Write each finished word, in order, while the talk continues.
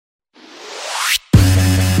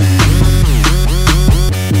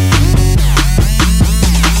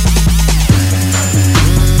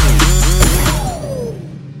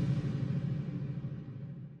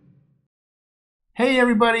Hey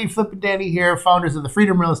everybody, Flip and Danny here, founders of the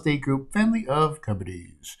Freedom Real Estate Group, family of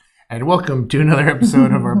companies. And welcome to another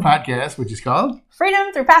episode of our podcast, which is called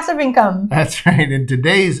Freedom Through Passive Income. That's right. And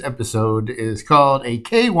today's episode is called a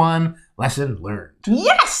K-1 Lesson Learned.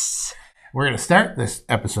 Yes! We're going to start this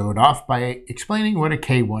episode off by explaining what a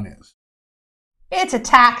K-1 is. It's a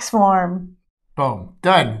tax form. Boom.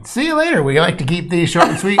 Done. See you later. We like to keep these short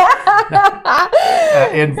and sweet.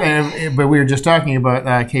 But we were just talking about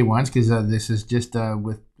K1s because this is just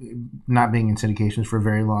with not being in syndications for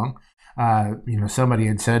very long. Somebody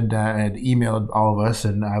had said, had emailed all of us,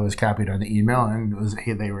 and I was copied on the email, and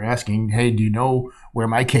they were asking, hey, do you know where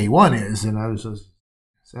my K1 is? And I was just,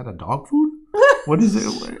 is that a dog food? What is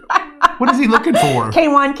it? What is he looking for?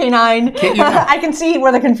 K1, K9. I can see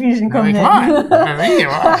where the confusion comes in.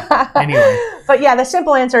 Anyway. But yeah, the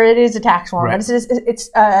simple answer, it is a tax form. Right. It's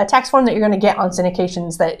a tax form that you're going to get on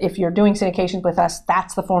syndications, that if you're doing syndications with us,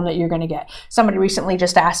 that's the form that you're going to get. Somebody recently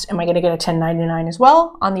just asked, am I going to get a 1099 as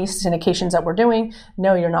well on these syndications that we're doing?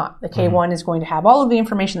 No, you're not. The K1 is going to have all of the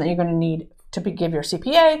information that you're going to need to give your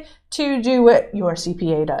CPA to do what your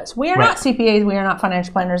CPA does. We are not CPAs, we are not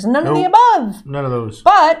financial planners, and none of the above. None of those.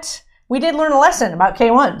 But we did learn a lesson about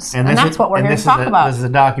K1s, and that's what we're here to talk about. This is a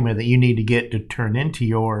document that you need to get to turn into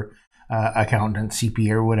your accountant, CPA,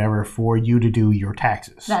 or whatever for you to do your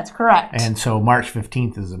taxes. That's correct. And so March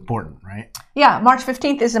 15th is important, right? Yeah, March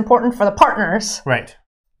 15th is important for the partners. Right.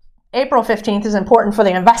 April 15th is important for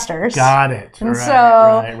the investors. Got it. And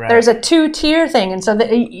so there's a two-tier thing. And so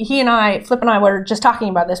Flip and I were just talking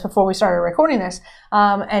about this before we started recording this.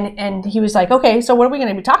 And he was like, okay, so what are we going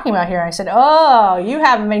to be talking about here? I said, oh, you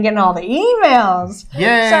haven't been getting all the emails.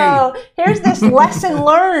 Yay. So here's this lesson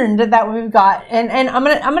learned that we've got. And I'm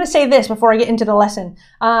going to say this before I get into the lesson.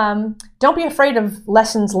 Don't be afraid of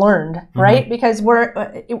lessons learned, right? Because we're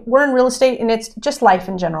in real estate and it's just life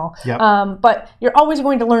in general. Yep. But you're always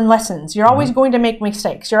going to learn lessons. You're always going to make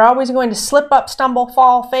mistakes. You're always going to slip up, stumble,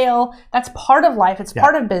 fall, fail. That's part of life. It's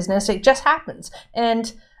part of business. It just happens.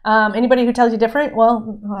 And anybody who tells you different,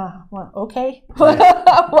 okay,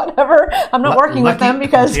 whatever. I'm not working with them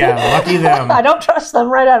because lucky them. I don't trust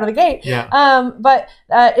them right out of the gate. Yeah. But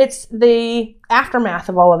it's the aftermath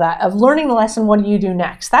of all of that, of learning the lesson. What do you do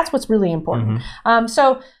next? That's what's really important.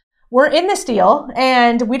 So we're in this deal,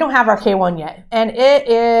 and we don't have our K1 yet, and it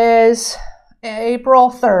is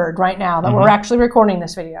April 3rd right now that we're actually recording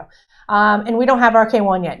this video. And we don't have our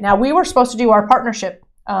K1 yet. Now, we were supposed to do our partnership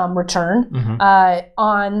return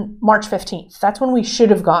on March 15th. That's when we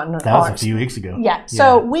should have gotten ours. That was a few weeks ago. Yeah.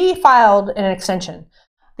 So we filed an extension.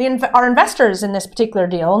 Our investors in this particular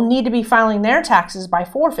deal need to be filing their taxes by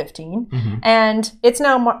 4/15, and it's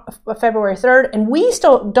now February 3rd, and we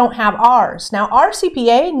still don't have ours. Now, our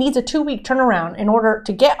CPA needs a 2-week turnaround in order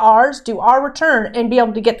to get ours, do our return, and be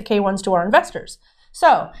able to get the K1s to our investors.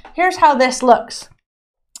 So here's how this looks.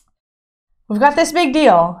 We've got this big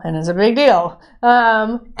deal, and it's a big deal,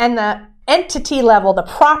 and the entity level, the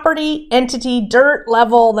property entity dirt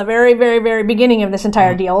level, the very, very, very beginning of this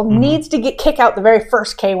entire deal needs to kick out the very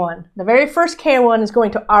first K1. The very first K1 is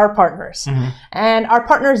going to our partners. And our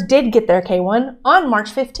partners did get their K1 on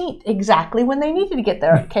March 15th, exactly when they needed to get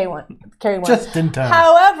their K1. Just in time.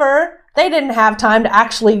 However, they didn't have time to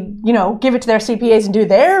actually, give it to their CPAs and do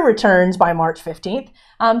their returns by March 15th.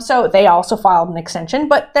 So they also filed an extension,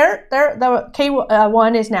 but the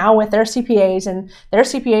K1 is now with their CPAs, and their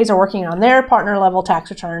CPAs are working on their partner level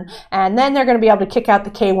tax return. And then they're going to be able to kick out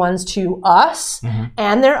the K1s to us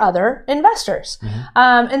and their other investors.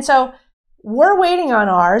 And so we're waiting on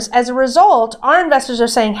ours. As a result, our investors are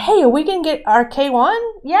saying, hey, are we going to get our K1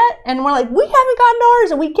 yet? And we're like, we haven't gotten ours,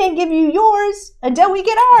 and we can't give you yours until we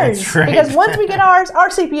get ours. That's right. Because once we get ours, our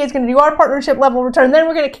CPA is going to do our partnership level return. Then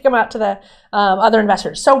we're going to kick them out to the other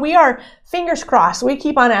investors. So we are, fingers crossed, we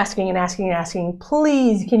keep on asking and asking and asking,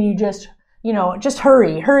 please, can you just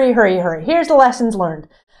hurry. Here's the lessons learned.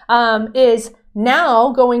 Is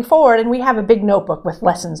now going forward, and we have a big notebook with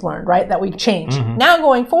lessons learned, right, that we change. Now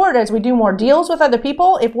going forward, as we do more deals with other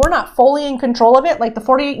people, if we're not fully in control of it, like the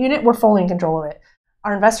 48 unit, we're fully in control of it.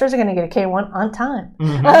 Our investors are going to get a K1 on time.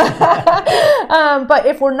 But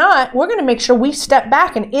if we're not, we're going to make sure we step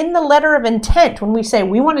back, and in the letter of intent, when we say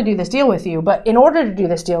we want to do this deal with you, but in order to do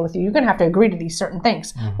this deal with you, you're going to have to agree to these certain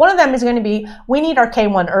things. One of them is going to be, we need our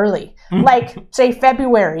K1 early, like say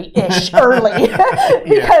February-ish early,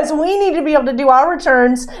 because we need to be able to do our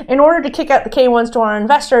returns in order to kick out the K1s to our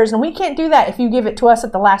investors. And we can't do that if you give it to us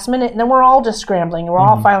at the last minute, and then we're all just scrambling and we're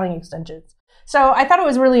all filing extensions. So I thought it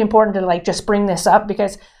was really important to just bring this up,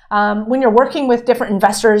 because when you're working with different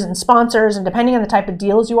investors and sponsors, and depending on the type of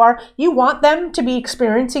deals you are, you want them to be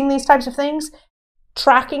experiencing these types of things,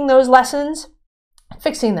 tracking those lessons,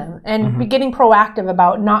 fixing them and be getting proactive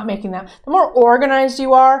about not making them. The more organized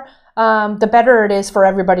you are, the better it is for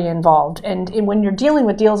everybody involved. And when you're dealing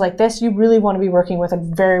with deals like this, you really want to be working with a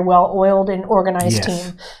very well-oiled and organized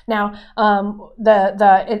team. Now,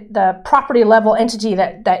 the property level entity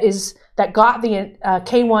that got the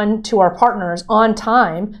K-1 to our partners on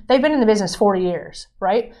time, they've been in the business 40 years,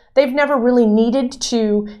 right? They've never really needed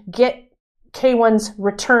to get K-1s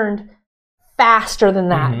returned faster than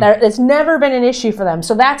that. It's never been an issue for them.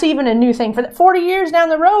 So that's even a new thing for 40 years down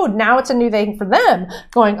the road. Now it's a new thing for them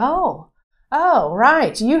going, oh,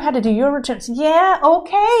 right. You had to do your returns. Yeah.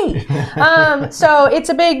 Okay. So it's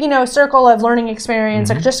a big, circle of learning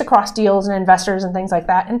experience just across deals and investors and things like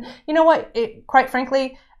that. And you know what? Quite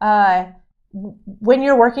frankly, when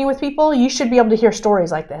you're working with people, you should be able to hear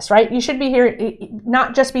stories like this, right? You should be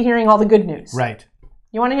not just be hearing all the good news. Right.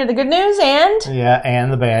 You want to hear the good news and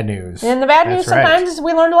the bad news. And the bad news sometimes is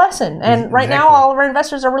we learned a lesson. And right now, all of our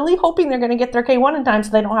investors are really hoping they're going to get their K-1 in time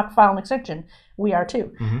so they don't have to file an extension. We are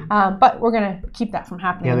too. But we're going to keep that from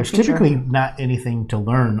happening. Yeah, there's typically not anything to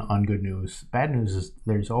learn on good news. Bad news is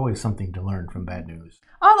there's always something to learn from bad news.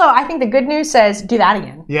 Although I think the good news says, do that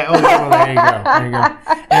again. Yeah, well, there you go. There you go.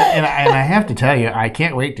 And I have to tell you, I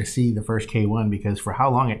can't wait to see the first K-1 because for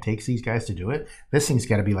how long it takes these guys to do it, this thing's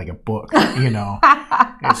got to be like a book,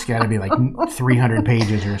 It's got to be like 300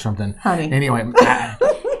 pages or something. Honey. Anyway,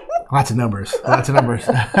 lots of numbers. Well,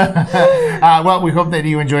 we hope that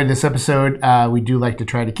you enjoyed this episode. We do like to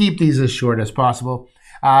try to keep these as short as possible.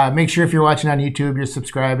 Make sure if you're watching on YouTube, you're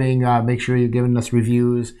subscribing. Make sure you're giving us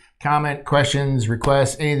reviews, comment, questions,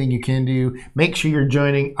 requests, anything you can do. Make sure you're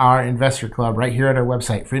joining our investor club right here at our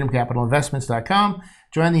website, freedomcapitalinvestments.com.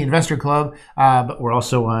 Join the investor club, but we're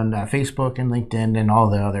also on Facebook and LinkedIn and all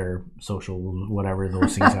the other social, whatever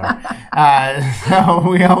those things are. So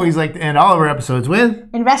we always like to end all of our episodes with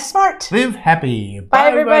Invest smart. Live happy. Bye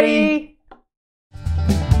everybody.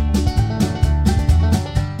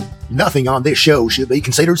 Nothing on this show should be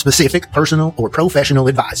considered specific, personal, or professional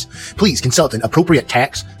advice. Please consult an appropriate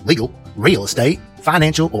tax, legal, real estate,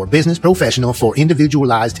 financial, or business professional for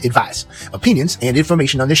individualized advice. Opinions and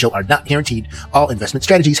information on this show are not guaranteed. All investment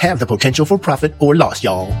strategies have the potential for profit or loss,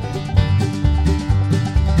 y'all.